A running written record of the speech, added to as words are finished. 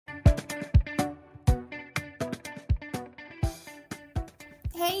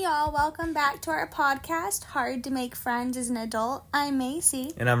Hey y'all, welcome back to our podcast, Hard to Make Friends as an Adult. I'm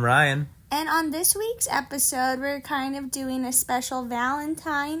Macey. And I'm Ryan. And on this week's episode, we're kind of doing a special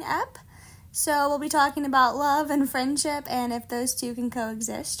Valentine ep. So we'll be talking about love and friendship and if those two can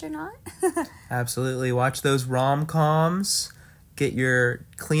coexist or not. Absolutely. Watch those rom-coms. Get your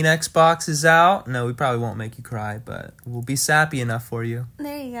Kleenex boxes out. No, we probably won't make you cry, but we'll be sappy enough for you.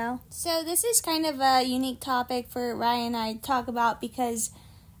 There you go. So this is kind of a unique topic for Ryan and I to talk about because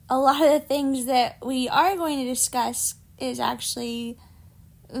a lot of the things that we are going to discuss is actually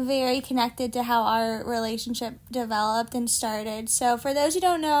very connected to how our relationship developed and started. So for those who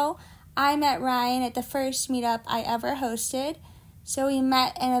don't know, I met Ryan at the first meetup I ever hosted. So we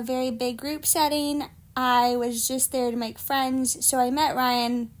met in a very big group setting. I was just there to make friends. So I met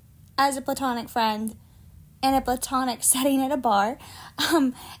Ryan as a platonic friend in a platonic setting at a bar.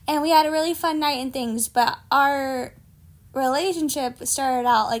 And we had a really fun night and things, but our relationship started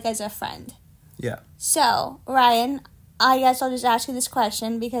out like as a friend. Yeah. So, Ryan, I guess I'll just ask you this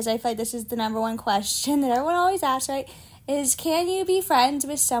question because I feel like this is the number one question that everyone always asks, right? Is can you be friends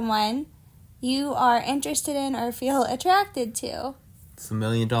with someone you are interested in or feel attracted to? It's a $1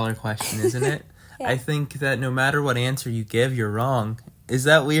 million question, isn't it? Yeah. I think that no matter what answer you give, you're wrong. Is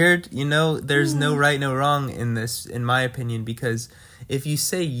that weird? You know, there's no right, no wrong in this, in my opinion, because if you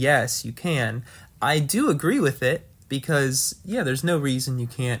say yes, you can. I do agree with it because, yeah, there's no reason you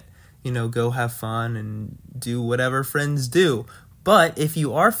can't, go have fun and do whatever friends do. But if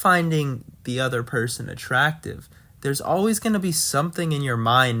you are finding the other person attractive, there's always going to be something in your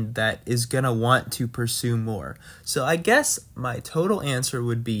mind that is going to want to pursue more. So I guess my total answer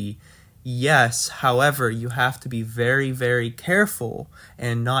would be yes. However, you have to be very, very careful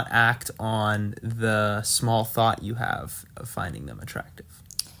and not act on the small thought you have of finding them attractive.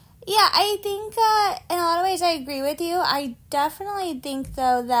 Yeah, I think in a lot of ways I agree with you. I definitely think,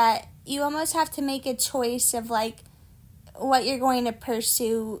 though, that you almost have to make a choice of, what you're going to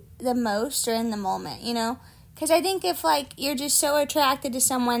pursue the most or in the moment, Because I think if, you're just so attracted to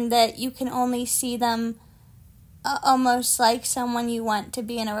someone that you can only see them almost like someone you want to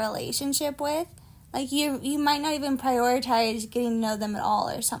be in a relationship with, you might not even prioritize getting to know them at all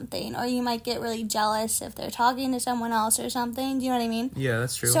or something, or you might get really jealous if they're talking to someone else or something. Do you know what I mean? Yeah,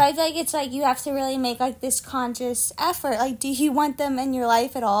 that's true. So I feel like it's you have to really make this conscious effort. Do you want them in your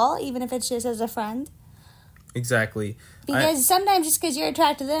life at all, even if it's just as a friend? Exactly. Because sometimes just because you're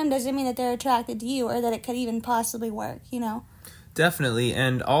attracted to them doesn't mean that they're attracted to you or that it could even possibly work, Definitely.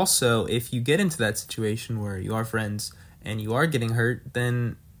 And also, if you get into that situation where you are friends and you are getting hurt,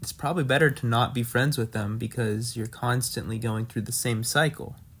 then it's probably better to not be friends with them because you're constantly going through the same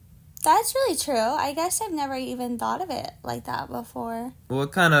cycle. That's really true. I guess I've never even thought of it like that before. Well,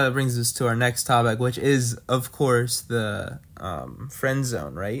 it kind of brings us to our next topic, which is, of course, the friend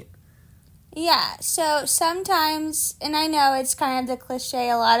zone, right? Yeah, so sometimes, and I know it's kind of the cliche,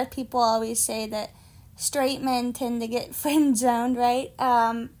 a lot of people always say that straight men tend to get friend zoned, right?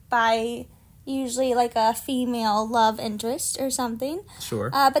 By usually a female love interest or something. Sure.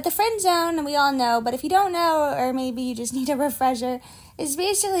 But the friend zone, we all know, but if you don't know, or maybe you just need a refresher, is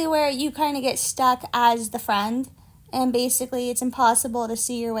basically where you kind of get stuck as the friend, and basically it's impossible to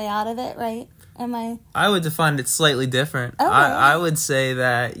see your way out of it, right? I would define it slightly different. Okay. I would say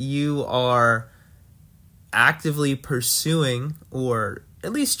that you are actively pursuing, or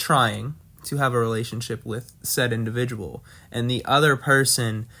at least trying, to have a relationship with said individual, and the other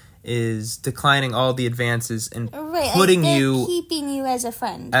person is declining all the advances and putting you, keeping you as a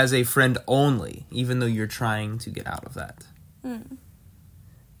friend. As a friend only, even though you're trying to get out of that.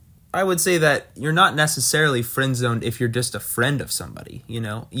 I would say that you're not necessarily friend-zoned if you're just a friend of somebody,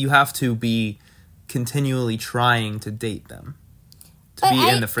 You have to be continually trying to date them to be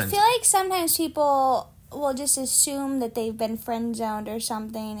in the friend zone. I feel like sometimes people will just assume that they've been friend-zoned or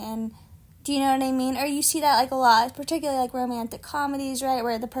something, and do you know what I mean? Or you see that a lot, particularly romantic comedies, right?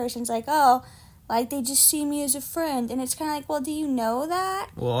 Where the person's they just see me as a friend. And it's kind of well, do you know that?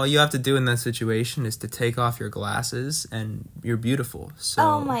 Well, all you have to do in that situation is to take off your glasses and you're beautiful. So,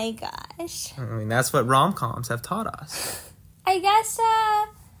 oh my gosh. I mean, that's what rom-coms have taught us. I guess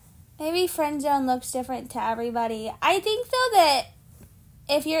maybe friend zone looks different to everybody. I think, though, that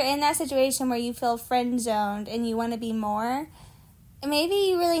if you're in that situation where you feel friend zoned and you want to be more, maybe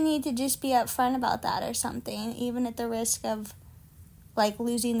you really need to just be upfront about that or something, even at the risk of,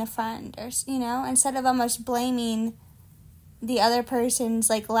 losing the friend or, instead of almost blaming the other person's,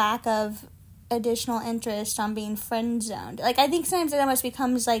 lack of additional interest on being friend zoned. I think sometimes it almost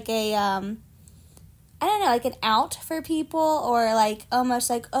becomes a I don't know, like an out for people, or like almost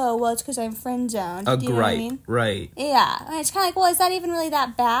like, oh, well, it's because I'm friend zoned. A Do you know what I mean? Right. Yeah, and it's kind of like, well, is that even really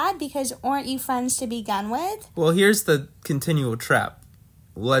that bad? Because aren't you friends to begin with? Well, here's the continual trap.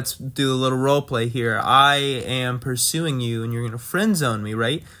 Let's do a little role play here. I am pursuing you, and you're going to friend zone me,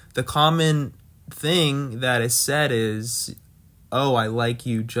 right? The common thing that is said is, oh, I like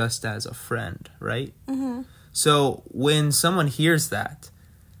you just as a friend, right? Mm-hmm. So when someone hears that,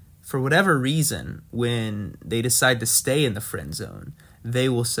 for whatever reason, when they decide to stay in the friend zone, they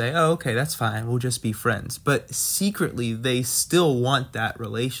will say, oh, okay, that's fine, we'll just be friends. But secretly, they still want that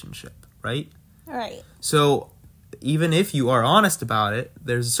relationship, right? Right. So even if you are honest about it,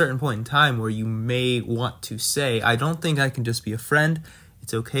 there's a certain point in time where you may want to say, I don't think I can just be a friend.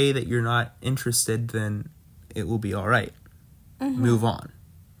 It's okay that you're not interested, then it will be all right. Mm-hmm. Move on.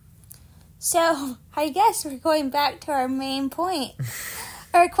 So I guess we're going back to our main point.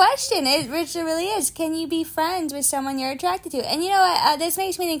 Our question, which it really is, can you be friends with someone you're attracted to? And you know what? This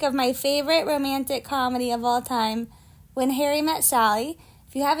makes me think of my favorite romantic comedy of all time, When Harry Met Sally.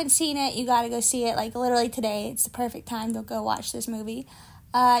 If you haven't seen it, you got to go see it. Like, literally today, it's the perfect time to go watch this movie.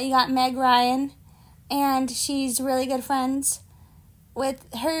 You got Meg Ryan, and she's really good friends with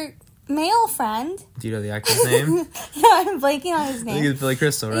her male friend. Do you know the actor's name? No, I'm blanking on his name. I think it's Billy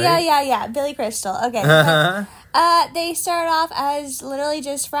Crystal, right? Yeah. Billy Crystal. Okay. They start off as literally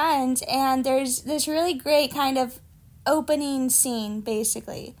just friends, and there's this really great kind of opening scene,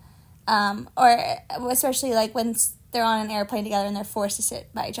 basically. Or especially like when they're on an airplane together and they're forced to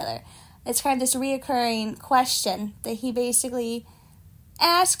sit by each other. It's kind of this reoccurring question that he basically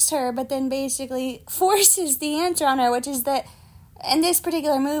asks her, but then basically forces the answer on her, which is that in this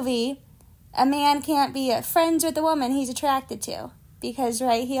particular movie, a man can't be friends with the woman he's attracted to. Because,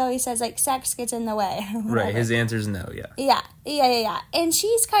 right, he always says, like, sex gets in the way. Right, his answer is no, yeah. Yeah. And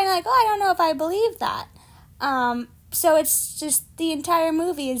she's kind of like, oh, I don't know if I believe that. So it's just the entire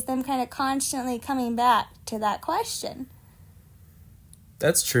movie is them kind of constantly coming back to that question.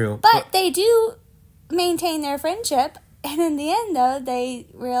 That's true. But they do maintain their friendship. And in the end, though, they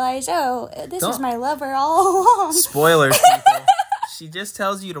realize, oh, this was my lover all along. Spoilers, people. She just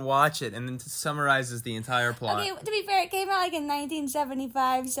tells you to watch it and then summarizes the entire plot. Okay, to be fair, it came out like in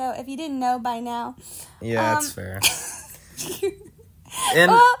 1975, so if you didn't know by now. Yeah, that's fair.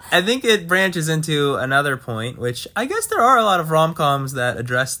 And I think it branches into another point, which I guess there are a lot of rom-coms that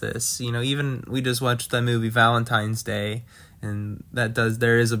address this. You know, even we just watched the movie Valentine's Day, and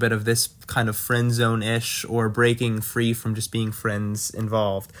there is a bit of this kind of friend zone-ish or breaking free from just being friends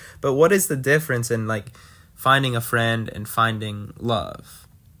involved. But what is the difference in, like, finding a friend and finding love?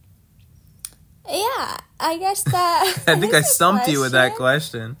 Yeah, I guess that... I think I stumped you with that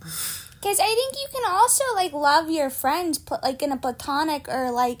question. Because I think you can also, like, love your friends, like, in a platonic or,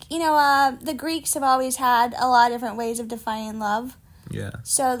 like, you know, the Greeks have always had a lot of different ways of defining love. Yeah.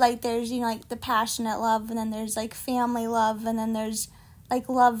 So, like, there's, you know, like, the passionate love, and then there's, like, family love, and then there's, like,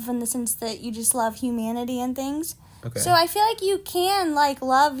 love in the sense that you just love humanity and things. Okay. So I feel like you can, like,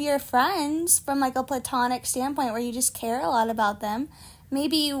 love your friends from, like, a platonic standpoint where you just care a lot about them.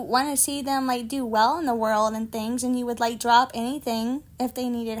 Maybe you want to see them, like, do well in the world and things, and you would, like, drop anything if they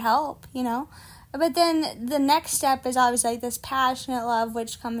needed help, you know? But then the next step is obviously, like, this passionate love,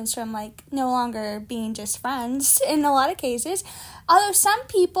 which comes from, like, no longer being just friends in a lot of cases. Although some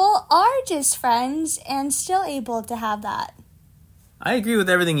people are just friends and still able to have that. I agree with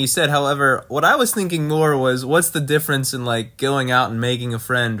everything you said. However, what I was thinking more was, what's the difference in, like, going out and making a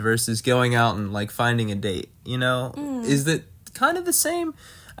friend versus going out and, like, finding a date? You know? Is that kind of the same?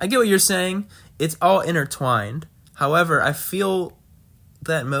 I get what you're saying. It's all intertwined. However, I feel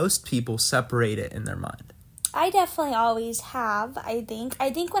that most people separate it in their mind. I definitely always have, I think. I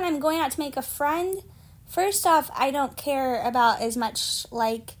think when I'm going out to make a friend, first off, I don't care about as much,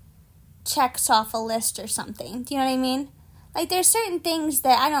 like, checks off a list or something. Do you know what I mean? Like, there's certain things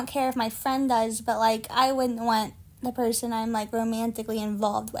that I don't care if my friend does, but, like, I wouldn't want the person I'm, like, romantically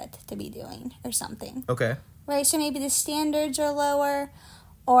involved with to be doing or something. Okay. Right? So maybe the standards are lower,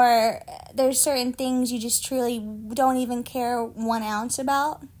 or there's certain things you just truly don't even care 1 ounce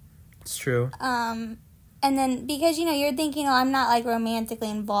about. It's true. And then, because, you know, you're thinking, oh, I'm not, like, romantically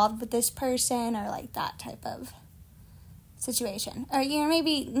involved with this person, or, like, that type of situation. Or, you know,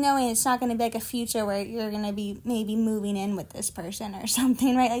 maybe knowing it's not going to be, like, a future where you're going to be maybe moving in with this person or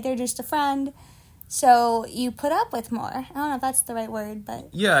something, right? Like, they're just a friend, so you put up with more. I don't know if that's the right word, but...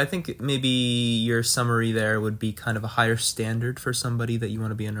 Yeah, I think maybe your summary there would be kind of a higher standard for somebody that you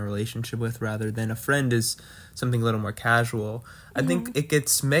want to be in a relationship with, rather than a friend is something a little more casual. I think it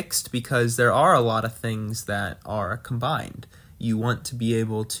gets mixed because there are a lot of things that are combined. You want to be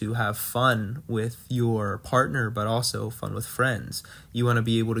able to have fun with your partner, but also fun with friends. You want to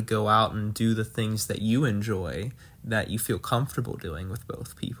be able to go out and do the things that you enjoy, that you feel comfortable doing with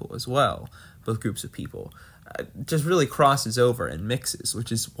both people as well, both groups of people. It just really crosses over and mixes,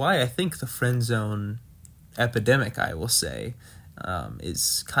 which is why I think the friend zone epidemic, I will say,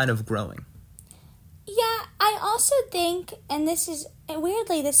 is kind of growing. Yeah, I also think, and this is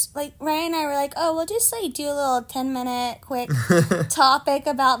weirdly, like Ryan and I were like, oh, we'll just like do a little 10-minute quick topic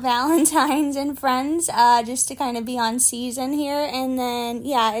about Valentine's and friends, just to kind of be on season here. And then,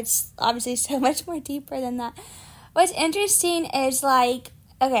 yeah, it's obviously so much more deeper than that. What's interesting is like,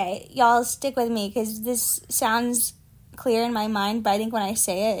 okay, y'all stick with me because this sounds clear in my mind, but I think when I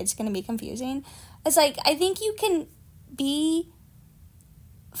say it, it's going to be confusing. It's like, I think you can be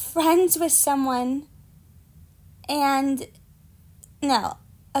friends with someone and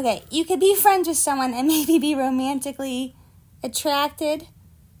you could be friends with someone and maybe be romantically attracted,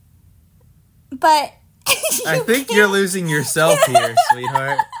 but I think you're losing yourself here,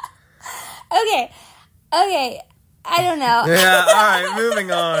 sweetheart. Okay, I don't know. Yeah, alright,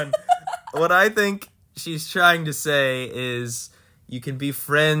 moving on. What I think she's trying to say is you can be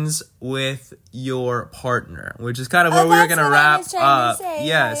friends with your partner, which is kind of where we were going to wrap up.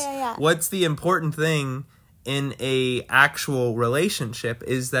 Yes. Yeah. What's the important thing in a actual relationship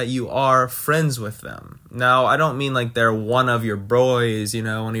is that you are friends with them. Now, I don't mean like they're one of your boys, one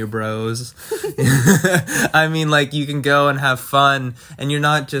of your bros. I mean like you can go and have fun and you're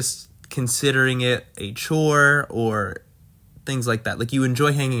not just considering it a chore or things like that. Like you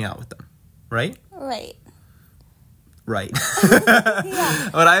enjoy hanging out with them, right? Right. Yeah.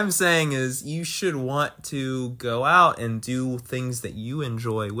 What I'm saying is you should want to go out and do things that you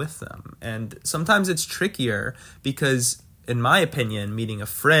enjoy with them. And sometimes it's trickier because, in my opinion, meeting a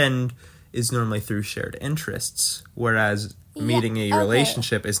friend is normally through shared interests, whereas meeting a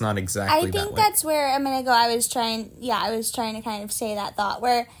relationship is not exactly that way. I think that's where a minute ago I was trying to kind of say that thought,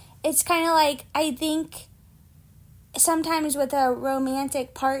 where it's kind of like, I think sometimes with a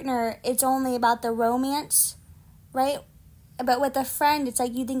romantic partner, it's only about the romance, right? But with a friend, it's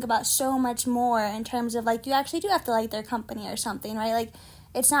like you think about so much more in terms of like you actually do have to like their company or something, right? Like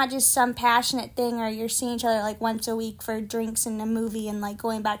it's not just some passionate thing or you're seeing each other like once a week for drinks and a movie and like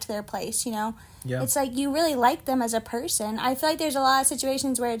going back to their place, Yeah. It's like you really like them as a person. I feel like there's a lot of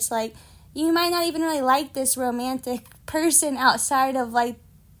situations where it's like you might not even really like this romantic person outside of like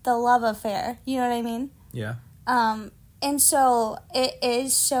the love affair. You know what I mean? Yeah. And so it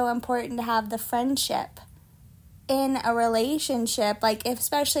is so important to have the friendship in a relationship, like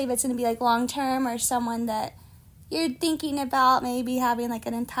especially if it's going to be like long term or someone that you're thinking about maybe having like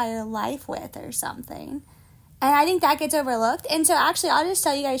an entire life with or something. And I think that gets overlooked. And so actually, I'll just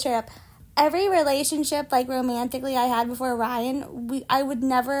tell you guys straight up, every relationship like romantically I had before Ryan, I would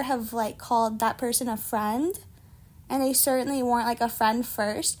never have like called that person a friend, and they certainly weren't like a friend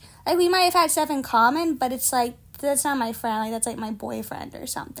first. Like we might have had stuff in common, but it's like that's not my friend, like that's like my boyfriend or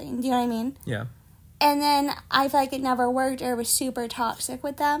something. Do you know what I mean? Yeah. And then I feel like it never worked or it was super toxic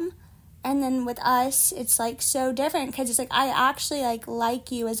with them. And then with us, it's like so different because it's like I actually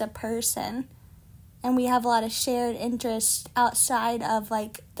like you as a person. And we have a lot of shared interests outside of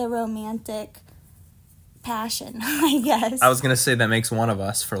like the romantic passion, I guess. I was going to say that makes one of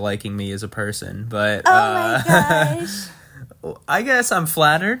us for liking me as a person, but oh my gosh. I guess I'm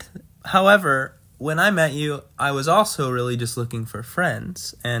flattered. However, when I met you, I was also really just looking for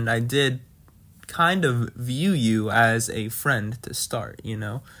friends, and I did kind of view you as a friend to start,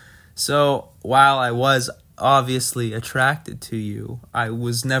 So while I was obviously attracted to you, I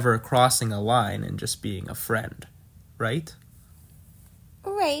was never crossing a line and just being a friend, right?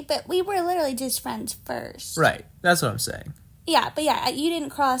 Right, but we were literally just friends first. Right, that's what I'm saying. Yeah, but yeah, you didn't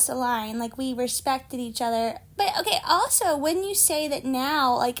cross a line. Like, we respected each other. But, okay, also, when you say that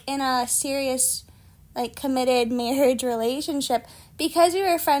now, like, in a serious, like, committed marriage relationship, because we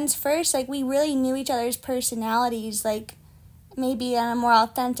were friends first, like, we really knew each other's personalities, like, maybe on a more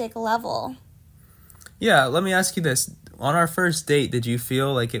authentic level. Yeah, let me ask you this. On our first date, did you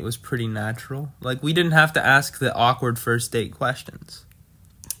feel like it was pretty natural? Like, we didn't have to ask the awkward first date questions.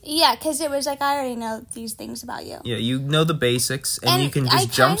 Yeah, because it was like, I already know these things about you. Yeah, you know the basics, and you can just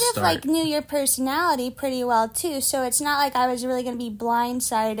jumpstart. I kind of, like, knew your personality pretty well, too, so it's not like I was really going to be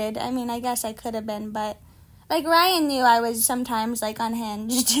blindsided. I mean, I guess I could have been, but... Like, Ryan knew I was sometimes, like,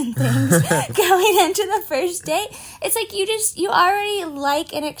 unhinged and things going into the first date. It's like you already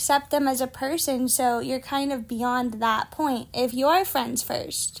like and accept them as a person, so you're kind of beyond that point if you are friends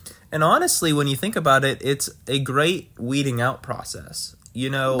first. And honestly, when you think about it, it's a great weeding out process.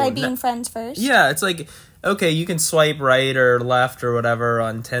 By being friends first? Yeah, it's like okay, you can swipe right or left or whatever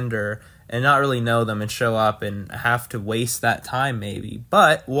on Tinder and not really know them and show up and have to waste that time maybe.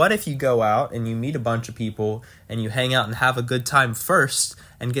 But what if you go out and you meet a bunch of people and you hang out and have a good time first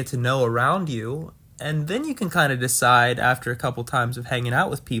and get to know around you, and then you can kind of decide after a couple times of hanging out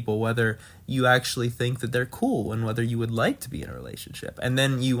with people whether you actually think that they're cool and whether you would like to be in a relationship. And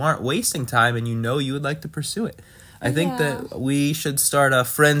then you aren't wasting time and you know you would like to pursue it. I think that we should start a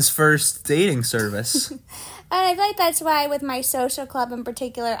friends first dating service. And I feel like that's why with my social club in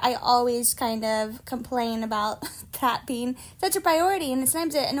particular, I always kind of complain about that being such a priority. And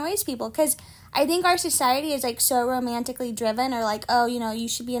sometimes it annoys people because I think our society is like so romantically driven, or like, oh, you know, you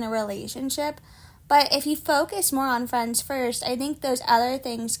should be in a relationship. But if you focus more on friends first, I think those other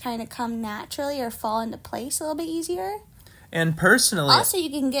things kind of come naturally or fall into place a little bit easier. And personally... Also, you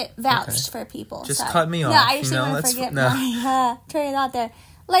can get vouched for people. Just cut me off. No, I just didn't want to forget my train of thought there.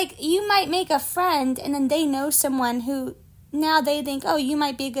 Like, you might make a friend, and then they know someone who... Now they think, oh, you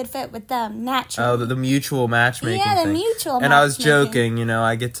might be a good fit with them, naturally. Oh, the mutual matchmaking thing. Yeah, the mutual matchmaking. And I was joking, you know,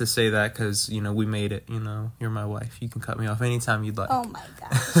 I get to say that because, you know, we made it, you know, you're my wife. You can cut me off anytime you'd like. Oh, my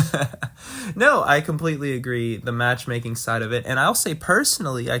gosh. No, I completely agree, the matchmaking side of it. And I'll say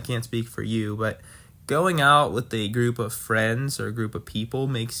personally, I can't speak for you, but going out with a group of friends or a group of people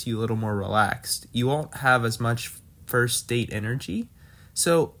makes you a little more relaxed. You won't have as much first date energy.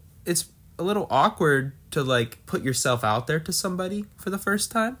 So it's a little awkward to like put yourself out there to somebody for the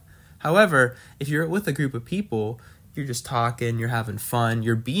first time. However, if you're with a group of people, you're just talking, you're having fun,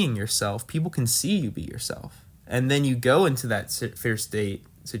 you're being yourself. People can see you be yourself. And then you go into that first date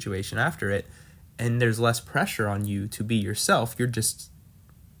situation after it, and there's less pressure on you to be yourself. You're just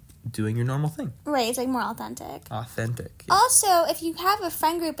doing your normal thing. Right, it's like more authentic. Authentic. Yeah. Also, if you have a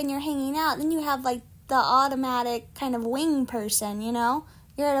friend group and you're hanging out, then you have like the automatic kind of wing person, you know?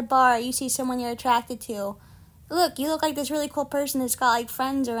 You're at a bar, you see someone you're attracted to. Look, you look like this really cool person that's got like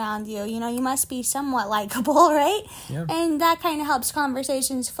friends around you. You know, you must be somewhat likable, right? Yeah. And that kind of helps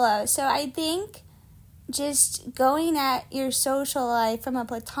conversations flow. So I think just going at your social life from a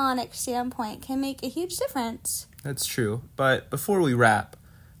platonic standpoint can make a huge difference. That's true. But before we wrap,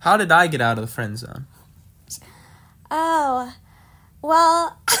 how did I get out of the friend zone? Oh,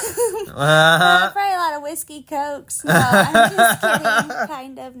 well, probably a lot of whiskey, cokes. No, I'm just kidding.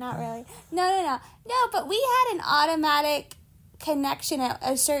 Kind of, not really. No, but we had an automatic connection at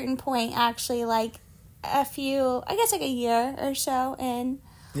a certain point, actually, like a year or so in.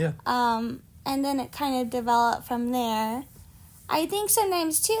 Yeah. And then it kind of developed from there. I think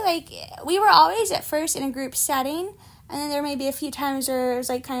sometimes, too, like, we were always at first in a group setting, and then there may be a few times where it was,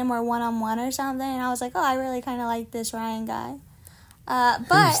 like, kind of more one-on-one or something, and I was like, oh, I really kind of like this Ryan guy. But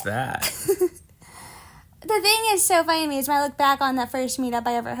who's that? The thing is so funny to me is when I look back on that first meetup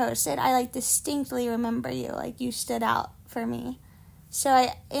I ever hosted, I, like, distinctly remember you. Like, you stood out for me. So,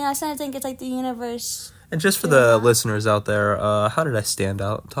 I sometimes think it's, like, the universe. And just for the listeners out there, how did I stand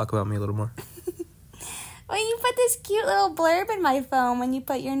out? Talk about me a little more. Well, you put this cute little blurb in my phone when you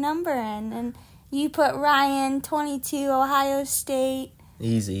put your number in. And you put Ryan, 22, Ohio State.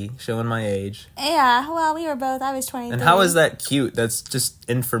 Easy. Showing my age. Yeah, well, we were both. I was 23. And how is that cute? That's just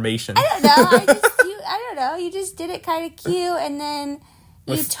information. I don't know. I don't know. You just did it kind of cute, and then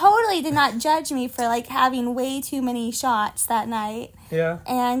you totally did not judge me for, like, having way too many shots that night. Yeah.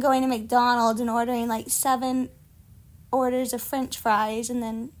 And going to McDonald's and ordering, like, 7 orders of French fries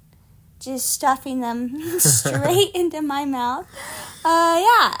and just stuffing them straight into my mouth.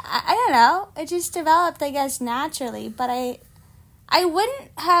 I don't know. It just developed, I guess, naturally. But I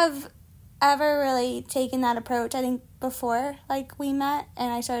wouldn't have ever really taken that approach, I think, before, like, we met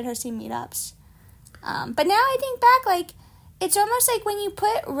and I started hosting meetups. But now I think back, like, it's almost like when you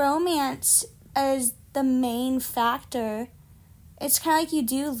put romance as the main factor, it's kind of like you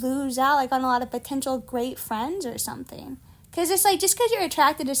do lose out, like, on a lot of potential great friends or something. Because it's like, just because you're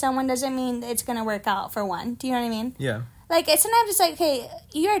attracted to someone doesn't mean it's going to work out, for one. Do you know what I mean? Yeah. Like, it's sometimes just like, hey,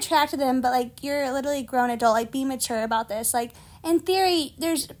 you're attracted to them, but, like, you're literally a grown adult. Like, be mature about this. Like, in theory,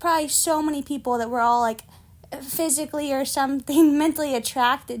 there's probably so many people that we're all, like, physically or something mentally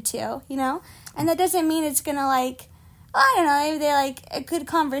attracted to, you know? And that doesn't mean it's going to, like, I don't know, maybe they like a good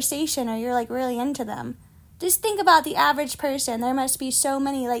conversation or you're, like, really into them. Just think about the average person. There must be so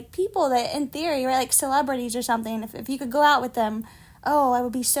many, like, people that, in theory, are, like, celebrities or something. If you could go out with them, oh,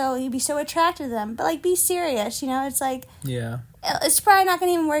 you'd be so attracted to them. But, like, be serious, you know? It's like... Yeah. It's probably not going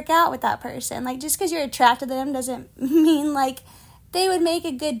to even work out with that person. Like, just because you're attracted to them doesn't mean, like, they would make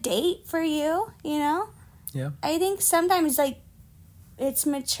a good date for you, you know? Yeah. I think sometimes, like, it's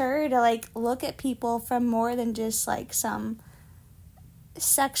mature to, like, look at people from more than just, like, some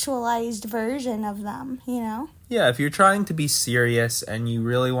sexualized version of them, you know? Yeah, if you're trying to be serious and you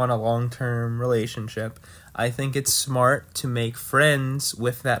really want a long-term relationship, I think it's smart to make friends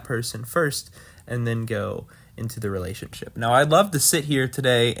with that person first and then go into the relationship. Now, I'd love to sit here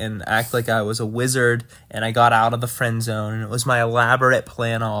today and act like I was a wizard and I got out of the friend zone and it was my elaborate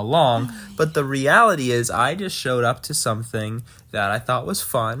plan all along, but the reality is I just showed up to something that I thought was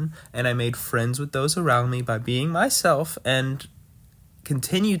fun and I made friends with those around me by being myself and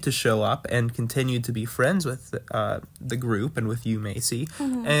continued to show up and continued to be friends with the group and with you, Macey.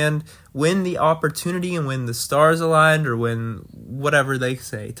 Mm-hmm. And when the opportunity and when the stars aligned or when whatever they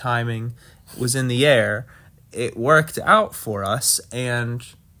say, timing was in the air, it worked out for us and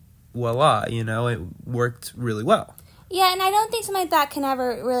voila, you know, it worked really well. Yeah, and I don't think something like that can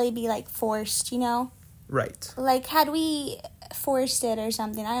ever really be, like, forced, you know? Right. Like, had we forced it or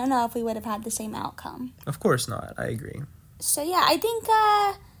something, I don't know if we would have had the same outcome. Of course not. I agree. So, yeah, I think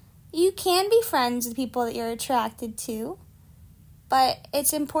you can be friends with people that you're attracted to, but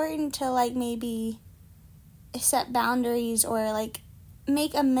it's important to, like, maybe set boundaries or, like,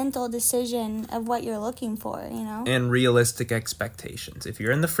 make a mental decision of what you're looking for, you know? And realistic expectations. If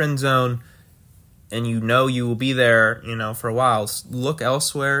you're in the friend zone and you know you will be there, you know, for a while, look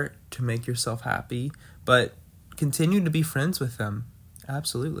elsewhere to make yourself happy, but continue to be friends with them.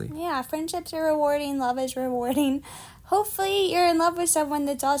 Absolutely. Yeah, friendships are rewarding, love is rewarding. Hopefully you're in love with someone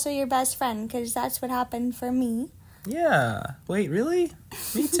that's also your best friend, because that's what happened for me. Yeah. Wait, really?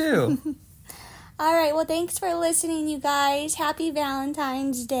 Me too. All right, well, thanks for listening, you guys. Happy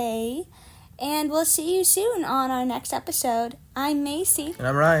Valentine's Day. And we'll see you soon on our next episode. I'm Macey. And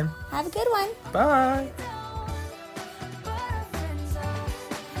I'm Ryan. Have a good one. Bye.